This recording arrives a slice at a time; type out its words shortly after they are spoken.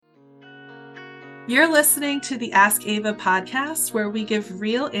You're listening to the Ask Ava podcast, where we give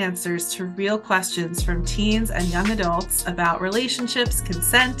real answers to real questions from teens and young adults about relationships,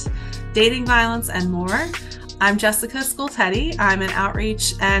 consent, dating violence, and more. I'm Jessica Scoltetti. I'm an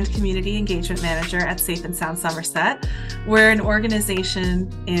outreach and community engagement manager at Safe and Sound Somerset. We're an organization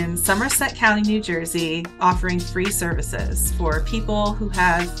in Somerset County, New Jersey, offering free services for people who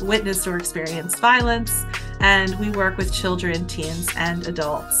have witnessed or experienced violence, and we work with children, teens, and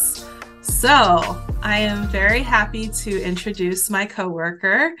adults. So I am very happy to introduce my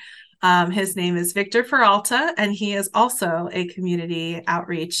coworker. His name is Victor Peralta, and he is also a community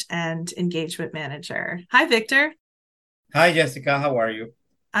outreach and engagement manager. Hi, Victor. Hi, Jessica. How are you?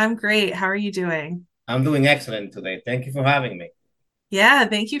 I'm great. How are you doing? I'm doing excellent today. Thank you for having me. Yeah,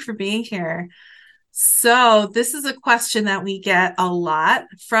 thank you for being here. So this is a question that we get a lot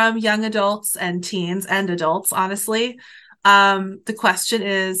from young adults and teens and adults, honestly. The question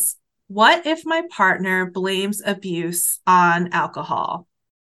is, what if my partner blames abuse on alcohol?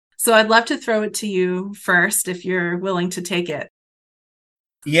 So I'd love to throw it to you first if you're willing to take it.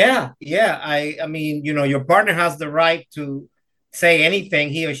 Yeah. I mean, your partner has the right to say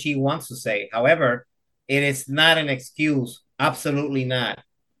anything he or she wants to say. However, it is not an excuse. Absolutely not.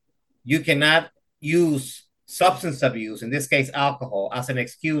 You cannot use substance abuse, in this case alcohol, as an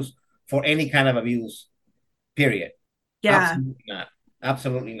excuse for any kind of abuse, period. Yeah. Absolutely not.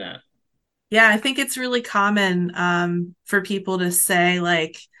 Absolutely not. Yeah, I think it's really common for people to say,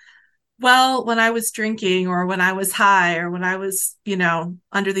 like, well, when I was drinking or when I was high or when I was,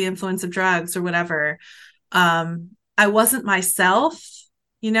 under the influence of drugs or whatever, I wasn't myself.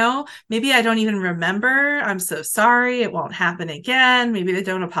 Maybe I don't even remember. I'm so sorry. It won't happen again. Maybe they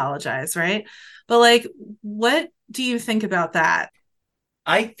don't apologize, right? But like, what do you think about that?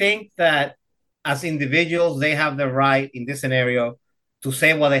 I think that as individuals, they have the right in this scenario to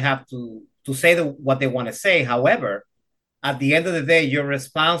say what they have to say what they want to say. However, at the end of the day, you're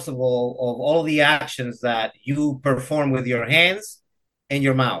responsible of all the actions that you perform with your hands and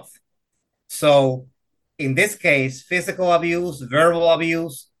your mouth. So, in this case, physical abuse, verbal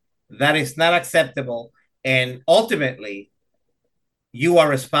abuse, that is not acceptable. And ultimately, you are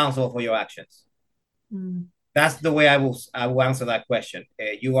responsible for your actions. Mm. That's the way I will answer that question.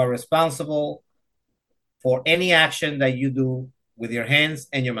 You are responsible for any action that you do with your hands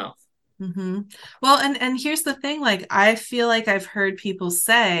and your mouth. Mm-hmm. Well, and here's the thing, like I feel like I've heard people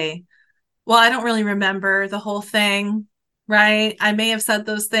say, well, I don't really remember the whole thing, right? I may have said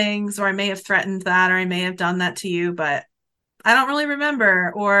those things, or I may have threatened that, or I may have done that to you, but I don't really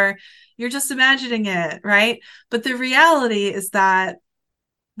remember, or you're just imagining it, right? But the reality is that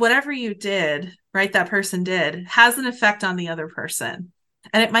whatever you did, right, that person did has an effect on the other person.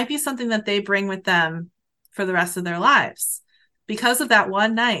 And it might be something that they bring with them for the rest of their lives because of that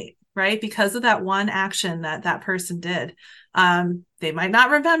one night, right? Because of that one action that that person did. They might not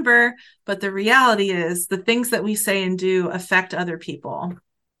remember, but the reality is the things that we say and do affect other people.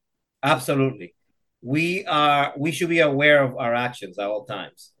 Absolutely. We should be aware of our actions at all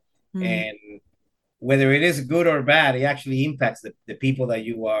times. Mm. And whether it is good or bad, it actually impacts the people that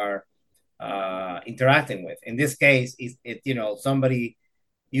you are interacting with. In this case, somebody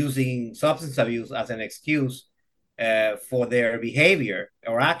using substance abuse as an excuse for their behavior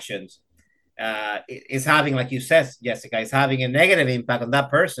or actions is having, like you said, Jessica, is having a negative impact on that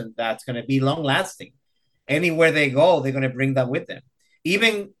person that's going to be long lasting. Anywhere they go, they're going to bring that with them.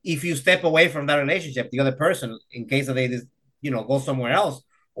 Even if you step away from that relationship, the other person, in case that they go somewhere else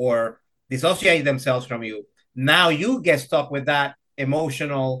or dissociate themselves from you, now you get stuck with that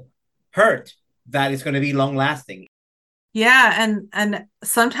emotional hurt that is going to be long lasting. Yeah, and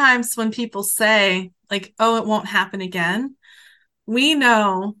sometimes when people say like, "Oh, it won't happen again," we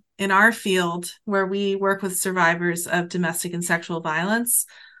know in our field where we work with survivors of domestic and sexual violence,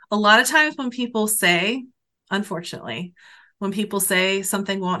 a lot of times when people say, unfortunately, when people say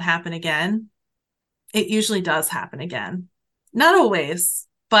something won't happen again, it usually does happen again. Not always,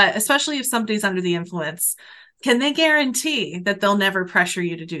 but especially if somebody's under the influence, can they guarantee that they'll never pressure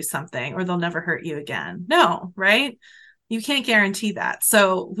you to do something or they'll never hurt you again? No, right? You can't guarantee that.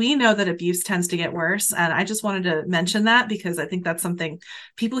 So we know that abuse tends to get worse. And I just wanted to mention that because I think that's something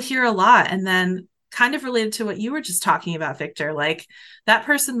people hear a lot. And then kind of related to what you were just talking about, Victor, like that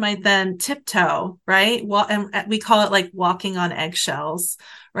person might then tiptoe, right? Well, and we call it like walking on eggshells,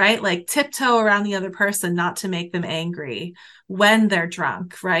 right? Like tiptoe around the other person, not to make them angry when they're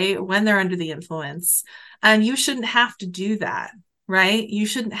drunk, right? When they're under the influence. And you shouldn't have to do that, right? You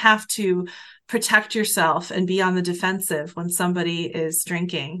shouldn't have to protect yourself and be on the defensive when somebody is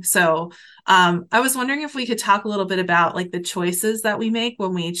drinking. So I was wondering if we could talk a little bit about like the choices that we make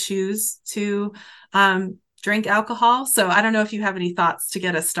when we choose to drink alcohol. So I don't know if you have any thoughts to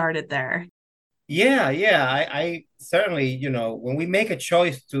get us started there. Yeah. I certainly, when we make a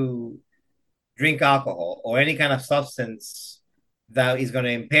choice to drink alcohol or any kind of substance that is going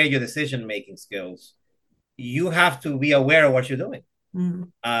to impair your decision making skills, you have to be aware of what you're doing.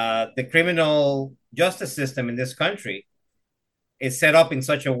 Mm. The criminal justice system in this country is set up in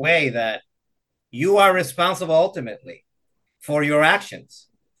such a way that you are responsible ultimately for your actions.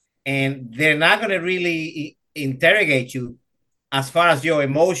 And they're not going to really interrogate you as far as your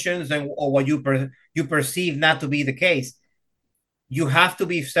emotions or what you perceive not to be the case. You have to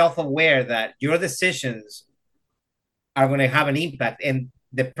be self-aware that your decisions are going to have an impact, and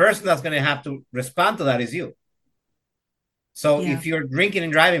the person that's going to have to respond to that is you. So Yeah. if you're drinking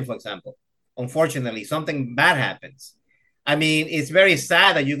and driving, for example, unfortunately, something bad happens. I mean, it's very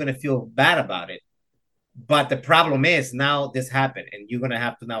sad that you're going to feel bad about it. But the problem is now this happened, and you're going to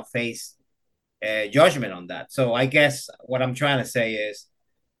have to now face judgment on that. So I guess what I'm trying to say is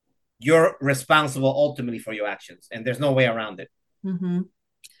you're responsible ultimately for your actions, and there's no way around it. Mm-hmm.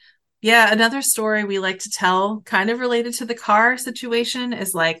 Yeah, another story we like to tell, kind of related to the car situation,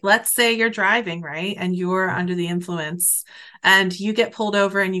 is like, let's say you're driving, right? And you're under the influence and you get pulled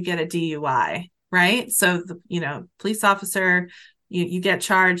over and you get a DUI, right? So the police officer, you get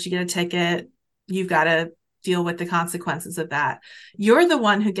charged, you get a ticket, you've got to deal with the consequences of that. You're the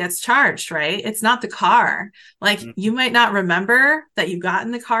one who gets charged, right? It's not the car. Like you might not remember that you got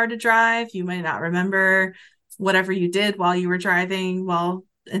in the car to drive. You might not remember whatever you did while you were driving, while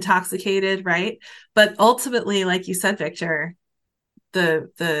intoxicated, right? But ultimately, like you said, Victor,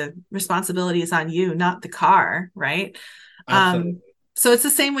 the responsibility is on you, not the car, right? Absolutely. So it's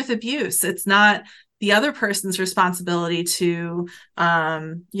the same with abuse. It's not the other person's responsibility to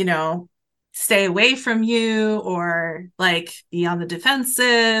stay away from you or like be on the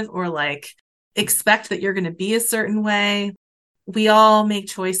defensive or like expect that you're going to be a certain way. We all make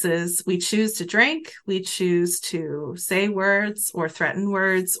choices. We choose to drink. We choose to say words or threaten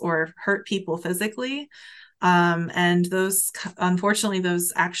words or hurt people physically. And unfortunately,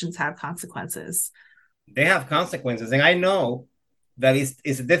 those actions have consequences. They have consequences. And I know that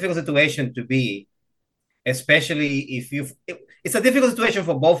it's a difficult situation to be, especially if it's a difficult situation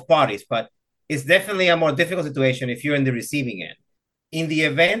for both parties, but it's definitely a more difficult situation if you're in the receiving end. In the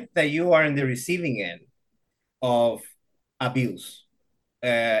event that you are in the receiving end of abuse,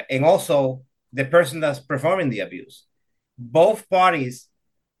 and also the person that's performing the abuse, both parties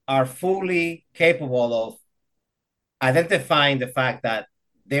are fully capable of identifying the fact that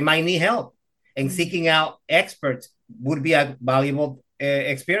they might need help, and seeking out experts would be a valuable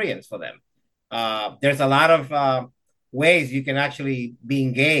experience for them. There's a lot of ways you can actually be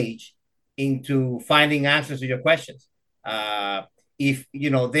engaged into finding answers to your questions. If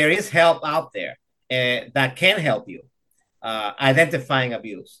there is help out there that can help you identifying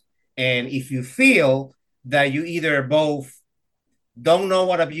abuse, and if you feel that you either both don't know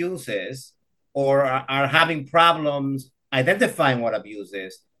what abuse is or are having problems identifying what abuse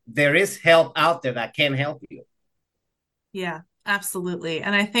is, there is help out there that can help you. Yeah, absolutely.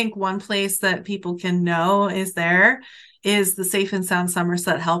 And I think one place that people can know is the Safe and Sound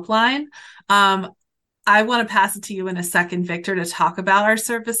Somerset helpline. I want to pass it to you in a second, Victor, to talk about our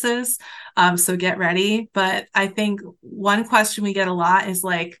services. So get ready. But I think one question we get a lot is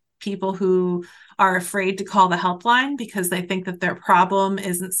like people who are afraid to call the helpline because they think that their problem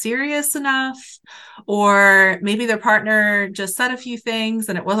isn't serious enough, or maybe their partner just said a few things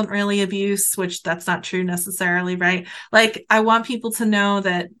and it wasn't really abuse, which that's not true necessarily, right? Like, I want people to know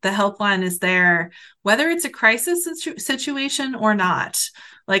that the helpline is there, whether it's a crisis situation or not.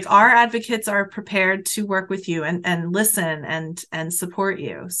 Like, our advocates are prepared to work with you and listen and support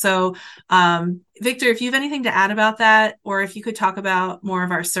you. So, Victor, if you have anything to add about that, or if you could talk about more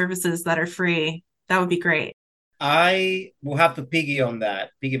of our services that are free, that would be great. I will have to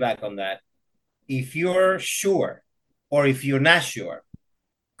piggyback on that. If you're sure, or if you're not sure,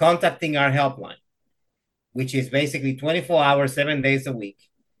 contacting our helpline, which is basically 24 hours, 7 days a week,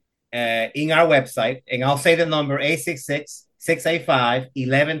 in our website, and I'll say the number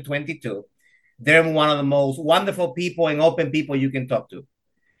 866-685-1122. They're one of the most wonderful people and open people you can talk to.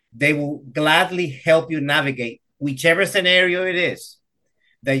 They will gladly help you navigate whichever scenario it is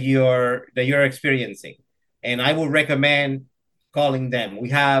that you're experiencing. And I would recommend calling them. We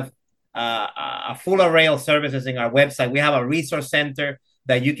have a full array of services in our website. We have a resource center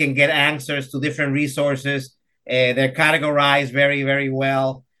that you can get answers to different resources. They're categorized very, very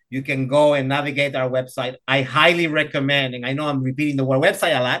well. you can go and navigate our website. I highly recommend, and I know I'm repeating the word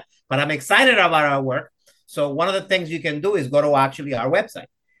website a lot, but I'm excited about our work. So one of the things you can do is go to actually our website.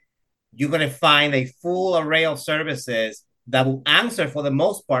 You're going to find a full array of services that will answer, for the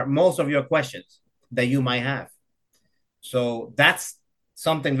most part, most of your questions that you might have. So that's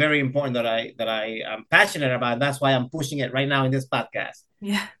something very important that I am passionate about. That's why I'm pushing it right now in this podcast.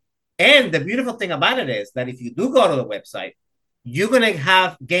 Yeah. And the beautiful thing about it is that if you do go to the website, you're going to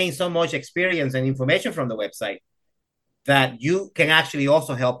have gained so much experience and information from the website that you can actually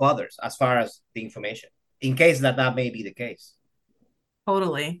also help others as far as the information, in case that may be the case.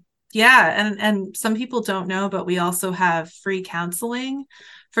 Totally. Yeah. And some people don't know, but we also have free counseling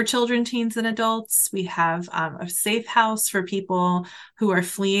for children, teens, and adults. We have a safe house for people who are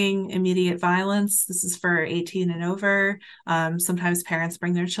fleeing immediate violence. This is for 18 and over. Sometimes parents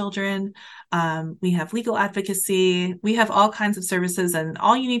bring their children. We have legal advocacy. We have all kinds of services, and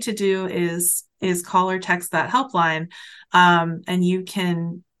all you need to do is call or text that helpline, and you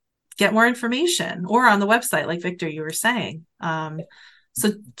can get more information, or on the website, like Victor, you were saying.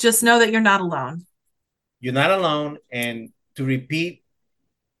 So just know that you're not alone. You're not alone. And to repeat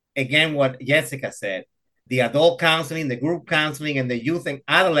again what Jessica said, the adult counseling, the group counseling, and the youth and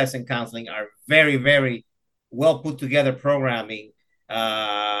adolescent counseling are very, very well put together programming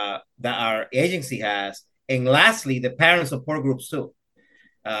that our agency has. And lastly, the parent support groups too.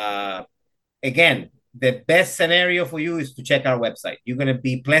 Again, the best scenario for you is to check our website. You're going to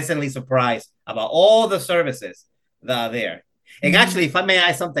be pleasantly surprised about all the services that are there. And actually, if I may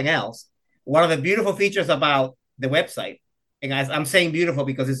add something else, one of the beautiful features about the website, and I'm saying beautiful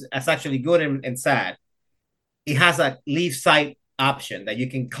because it's actually good and sad, it has a leave site option that you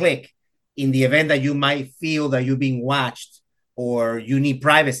can click in the event that you might feel that you're being watched or you need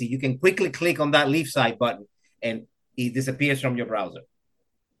privacy. You can quickly click on that leave site button and it disappears from your browser.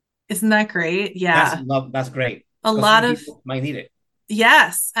 Isn't that great? Yeah. That's great. A lot of people might need it.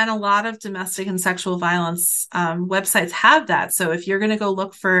 Yes. And a lot of domestic and sexual violence websites have that. So if you're going to go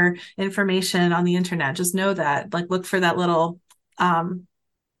look for information on the internet, just know that, like, look for that little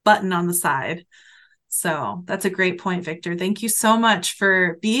button on the side. So that's a great point, Victor. Thank you so much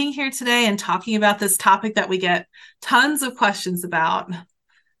for being here today and talking about this topic that we get tons of questions about.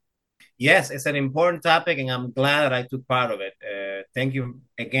 Yes, it's an important topic, and I'm glad that I took part of it. Thank you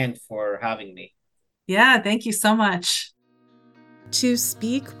again for having me. Yeah, thank you so much. To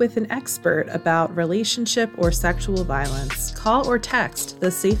speak with an expert about relationship or sexual violence, call or text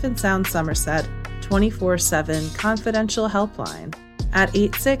the Safe and Sound Somerset 24/7 confidential helpline at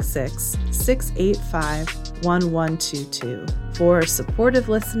 866-685-1122 for supportive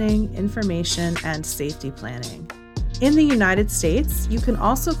listening, information, and safety planning. In the United States, you can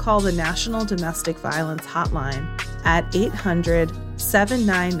also call the National Domestic Violence Hotline at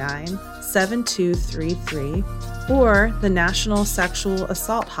 800-799-7233 or the National Sexual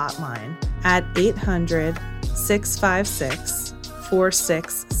Assault Hotline at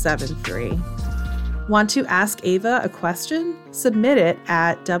 800-656-4673. Want to ask Ava a question? Submit it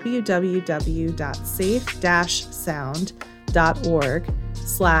at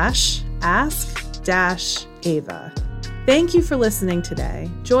www.safe-sound.org/ask-ava. Thank you for listening today.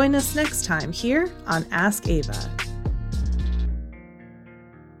 Join us next time here on Ask Ava.